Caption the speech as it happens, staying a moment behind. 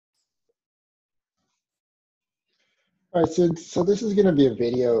All right, so this is going to be a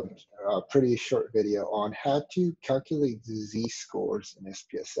video, a pretty short video on how to calculate z-scores in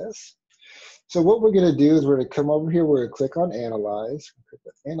SPSS. So what we're going to do is we're going to come over here, we're going to click on Analyze,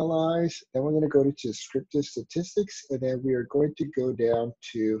 then we're going to go to Descriptive Statistics, and then we are going to go down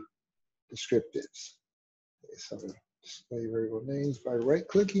to Descriptives. Okay, so display variable names by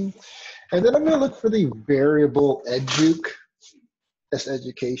right-clicking, and then I'm going to look for the variable edu. That's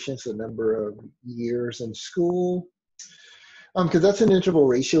education, so number of years in school. Because that's an interval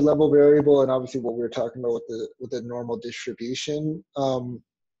ratio level variable, and obviously what we were talking about with the normal distribution,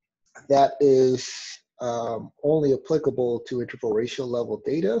 that is only applicable to interval ratio level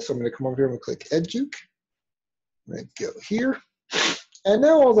data. So I'm going to come over here and click Educ. I'm going to go here, and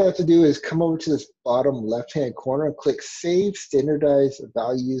now all I have to do is come over to this bottom left-hand corner and click Save Standardized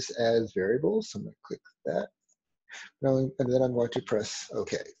Values as Variables. So I'm going to click that, and then I'm going to press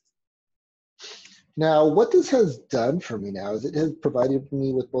OK. Now, what this has done for me now is it has provided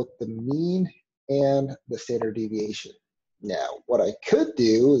me with both the mean and the standard deviation. Now, what I could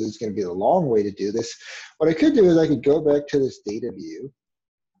do, is going to be the long way to do this, what I could do is I could go back to this data view,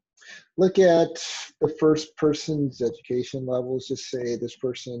 look at the first person's education levels, just say this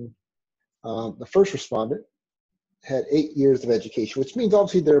person, the first respondent, had 8 years of education, which means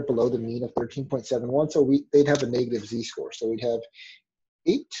obviously they're below the mean of 13.71, so they'd have a negative z-score. So we'd have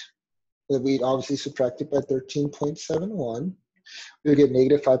 8. That we'd obviously subtract it by 13.71. We would get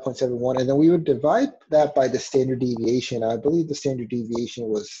negative 5.71, and then we would divide that by the standard deviation. I believe the standard deviation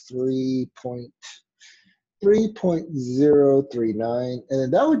was 3.039, and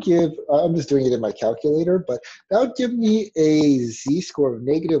then that would give, I'm just doing it in my calculator, but that would give me a z-score of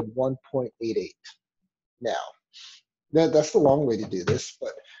negative 1.88. Now, that's the long way to do this,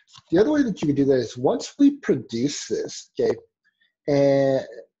 but the other way that you could do that is once we produce this, okay, and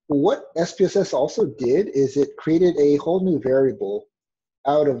what SPSS also did is it created a whole new variable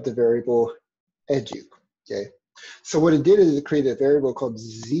out of the variable educ, okay? So what it did is it created a variable called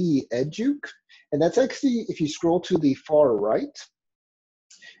z-educ, and that's actually, if you scroll to the far right,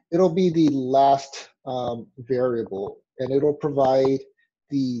 it'll be the last variable, and it'll provide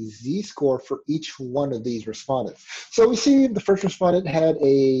the z-score for each one of these respondents. So we see the first respondent had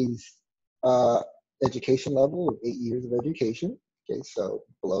a education level of 8 years of education. Okay, so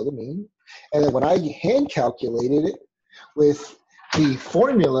below the mean. And then when I hand calculated it with the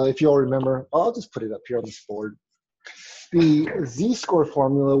formula, if you all remember, I'll just put it up here on this board. The z-score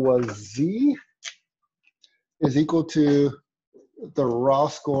formula was z is equal to the raw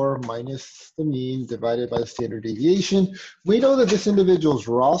score minus the mean divided by the standard deviation. We know that this individual's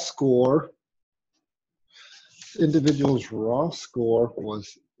raw score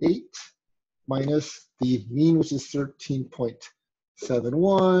was 8 minus the mean, which is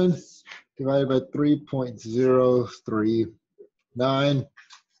 13.71 divided by 3.039.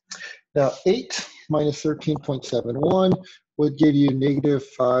 Now 8 minus 13.71 would give you negative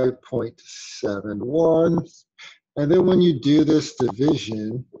 5.71. And then when you do this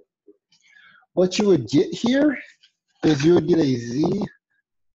division, what you would get here is you would get a z,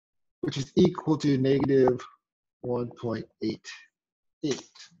 which is equal to negative 1.88.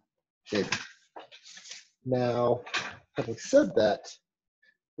 Okay. Now, having said that,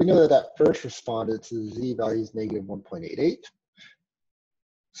 we know that that first respondent's z value is negative 1.88.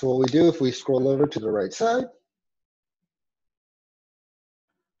 So what we do, if we scroll over to the right side,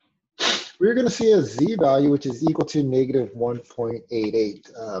 we're going to see a z value which is equal to negative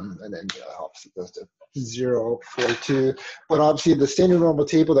 1.88, and then obviously goes to 0.42. But obviously the standard normal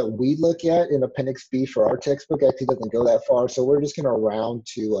table that we look at in Appendix B for our textbook actually doesn't go that far, so we're just going to round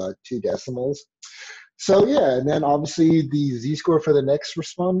to 2 decimals. So yeah, and then obviously the z-score for the next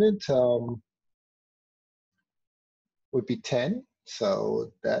respondent would be 10.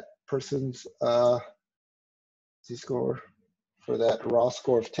 So that person's z-score for that raw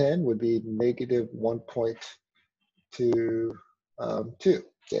score of 10 would be negative 1.22.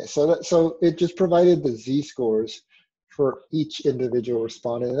 Okay, so it just provided the z-scores for each individual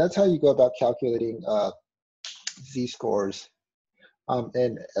respondent, and that's how you go about calculating z-scores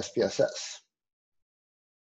in SPSS.